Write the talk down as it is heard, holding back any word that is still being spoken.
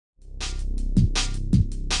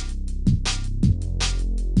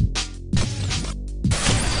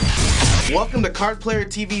Welcome to Card Player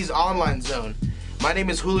TV's Online Zone. My name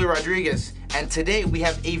is Julio Rodriguez, and today we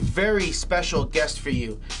have a very special guest for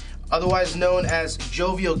you. Otherwise known as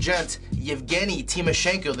Jovial Gent Yevgeniy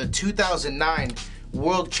Timoshenko, the 2009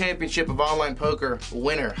 World Championship of Online Poker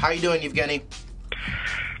winner. How you doing, Yevgeniy?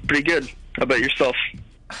 Pretty good. How about yourself?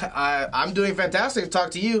 I'm doing fantastic to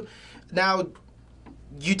talk to you. Now,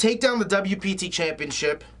 you take down the WPT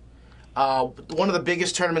Championship, one of the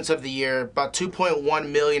biggest tournaments of the year, about $2.1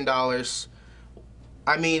 million.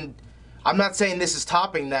 I mean, I'm not saying this is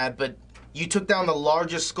topping that, but you took down the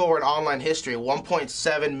largest score in online history,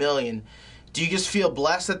 1.7 million. Do you just feel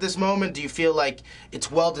blessed at this moment? Do you feel like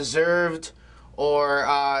it's well-deserved, or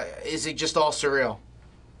is it just all surreal?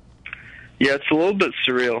 Yeah, it's a little bit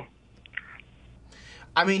surreal.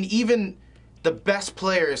 I mean, even the best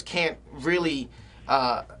players can't really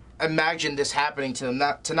imagine this happening to them.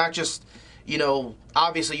 Not just, you know,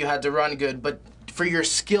 obviously you had to run good, but for your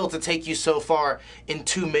skill to take you so far in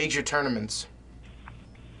two major tournaments.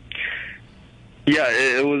 Yeah,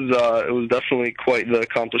 it was definitely quite the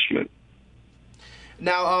accomplishment.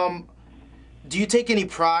 Now, do you take any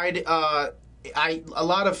pride? A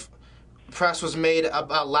lot of press was made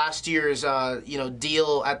about last year's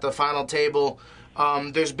deal at the final table.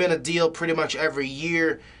 There's been a deal pretty much every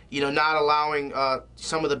year, not allowing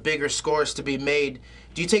some of the bigger scores to be made.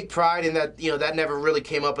 Do you take pride in that? That never really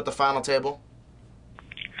came up at the final table.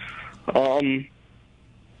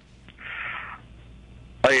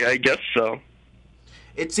 I guess so.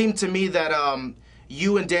 It seemed to me that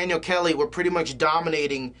you and Daniel Kelly were pretty much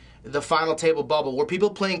dominating the final table bubble. Were people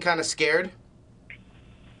playing kind of scared?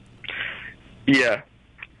 Yeah.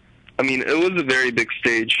 I mean, it was a very big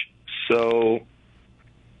stage, so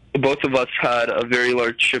both of us had a very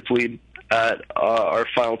large chip lead at our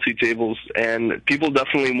final two tables, and people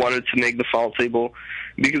definitely wanted to make the final table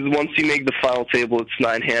because once you make the final table, it's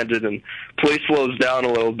nine-handed, and play slows down a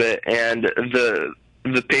little bit, and the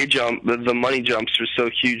pay jump, the money jumps are so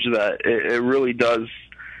huge that it really does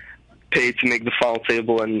pay to make the final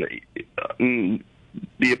table and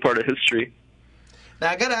be a part of history. Now,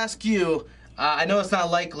 I got to ask you, I know it's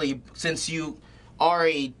not likely since you are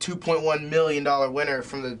a $2.1 million winner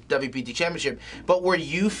from the WPT Championship, but were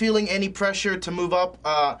you feeling any pressure to move up?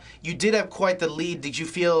 You did have quite the lead. Did you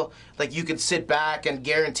feel like you could sit back and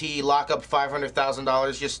guarantee lock up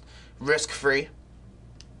 $500,000 just risk-free?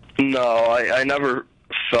 No, I never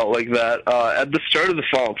felt like that. At the start of the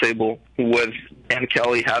final table, with Dan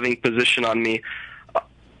Kelly having position on me,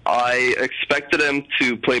 I expected him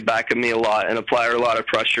to play back at me a lot and apply a lot of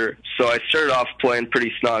pressure. So I started off playing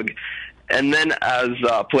pretty snug. And then as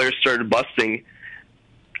players started busting,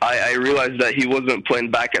 I realized that he wasn't playing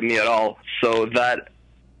back at me at all. So that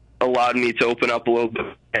allowed me to open up a little bit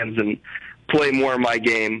and play more of my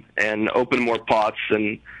game and open more pots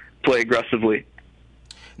and play aggressively.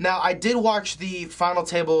 Now, I did watch the final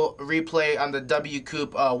table replay on the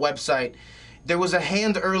WCOOP website. There was a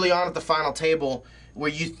hand early on at the final table where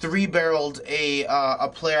you three-barreled a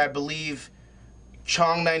player, I believe,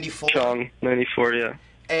 Chong94. Chong94, yeah.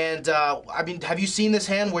 And, I mean, have you seen this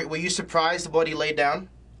hand? Were you surprised at what he laid down?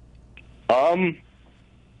 I mean,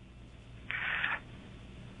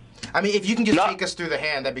 if you can just take us through the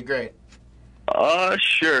hand, that'd be great.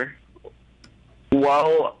 Sure.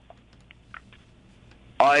 Well,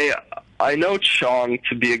 I know Chong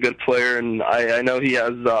to be a good player, and I know he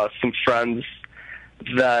has some friends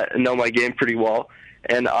that know my game pretty well.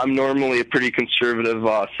 And I'm normally a pretty conservative,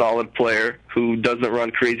 solid player who doesn't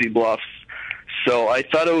run crazy bluffs. So I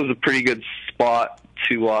thought it was a pretty good spot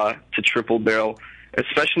to triple barrel,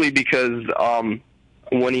 especially because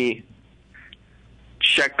when he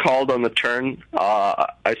check called on the turn,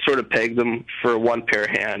 I sort of pegged him for a one pair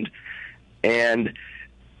hand, and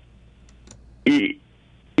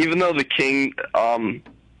even though the king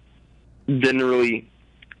didn't really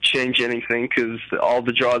change anything because all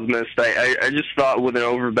the draws missed, I just thought with an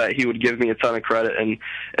overbet he would give me a ton of credit and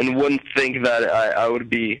wouldn't think that I would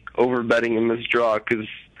be overbetting him his draw because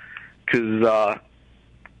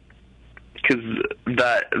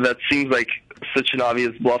that seems like such an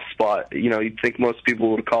obvious bluff spot. You'd think most people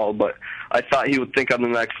would call, but I thought he would think on the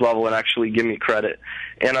next level and actually give me credit.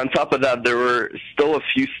 And on top of that, there were still a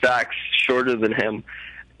few stacks shorter than him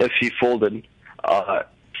if he folded.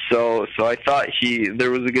 So I thought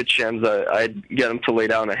there was a good chance that I'd get him to lay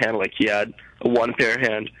down a hand like he had, a one-pair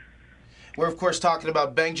hand. We're, of course, talking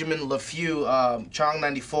about Benjamin LeFew,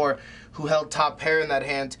 Chong94, who held top pair in that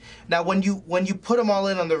hand. Now, when you put them all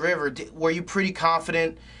in on the river, were you pretty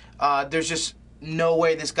confident there's just no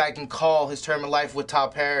way this guy can call his tournament life with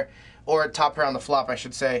top pair, or top pair on the flop, I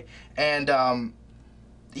should say, and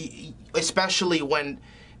especially when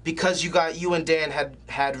because you and Dan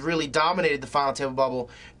had really dominated the final table bubble,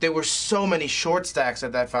 there were so many short stacks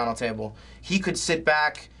at that final table. He could sit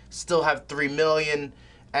back, still have $3 million,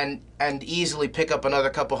 and easily pick up another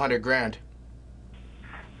couple $100,000.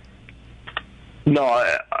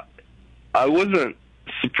 No, I wasn't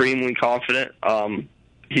supremely confident.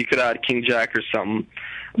 He could add King Jack or something,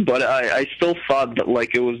 but I still thought that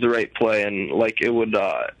like it was the right play and like it would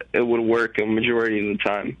work a majority of the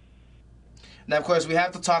time. Now, of course, we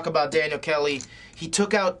have to talk about Daniel Kelly. He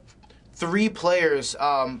took out 3 players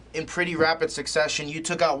in pretty rapid succession. You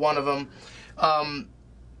took out one of them.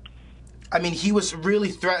 I mean, he was really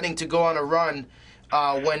threatening to go on a run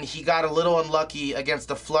when he got a little unlucky against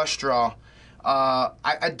the flush draw.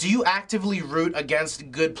 Do you actively root against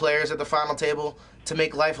good players at the final table to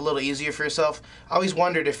make life a little easier for yourself? I always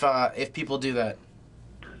wondered if people do that.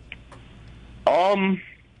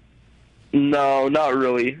 No, not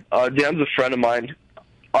really. Dan's a friend of mine.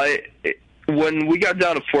 When we got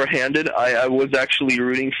down to four-handed, I was actually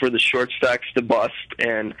rooting for the short stacks to bust,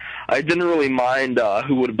 and I didn't really mind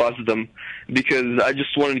who would bust them because I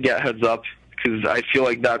just wanted to get heads up because I feel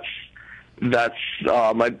like that's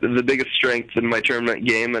the biggest strength in my tournament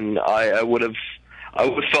game, and I would have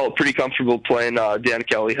felt pretty comfortable playing Dan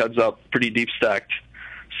Kelly heads up, pretty deep stacked.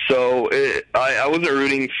 So I wasn't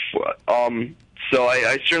rooting. So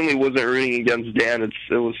I certainly wasn't rooting against Dan.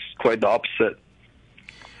 It was quite the opposite.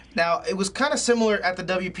 Now it was kind of similar at the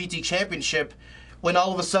WPT Championship when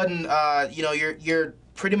all of a sudden you're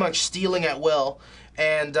pretty much stealing at will,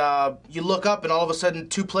 and you look up and all of a sudden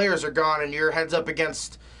 2 players are gone and you're heads up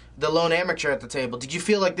against the lone amateur at the table. Did you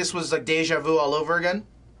feel like this was like deja vu all over again?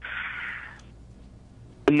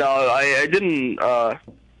 No, I didn't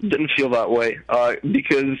feel that way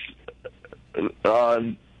because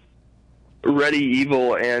Ready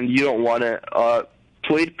Evil and You Don't Want It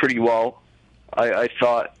played pretty well, I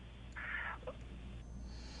thought.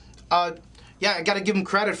 Yeah, I got to give him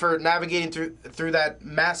credit for navigating through that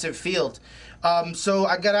massive field. So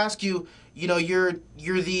I got to ask you, you're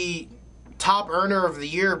the top earner of the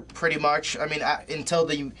year pretty much. I mean, until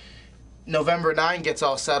the November 9 gets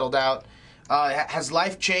all settled out. Has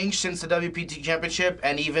life changed since the WPT Championship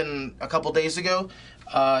and even a couple days ago?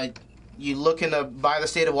 You looking to buy the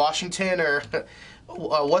state of Washington, or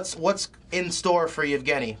what's in store for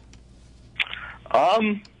Yevgeniy?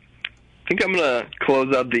 I think I'm gonna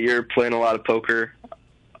close out the year playing a lot of poker.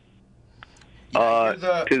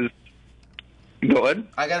 Go ahead.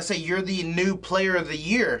 I gotta say, you're the new player of the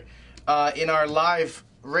year in our live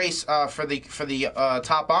race for the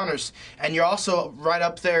top honors, and you're also right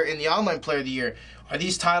up there in the online player of the year. Are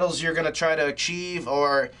these titles you're gonna try to achieve,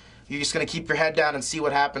 or you're just gonna keep your head down and see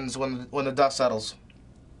what happens when the dust settles?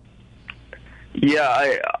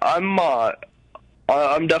 Yeah, I'm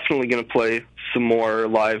definitely gonna play some more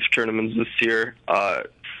live tournaments this year.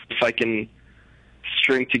 If I can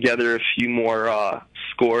string together a few more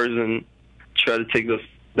scores and try to take this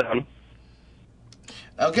down.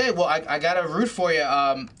 Okay, well, I gotta root for you.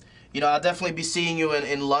 I'll definitely be seeing you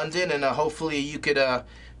in London, and hopefully you could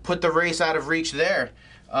put the race out of reach there.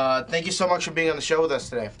 Thank you so much for being on the show with us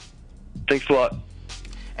today. Thanks a lot.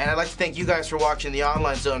 And I'd like to thank you guys for watching the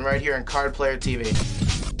Online Zone right here on Card Player TV.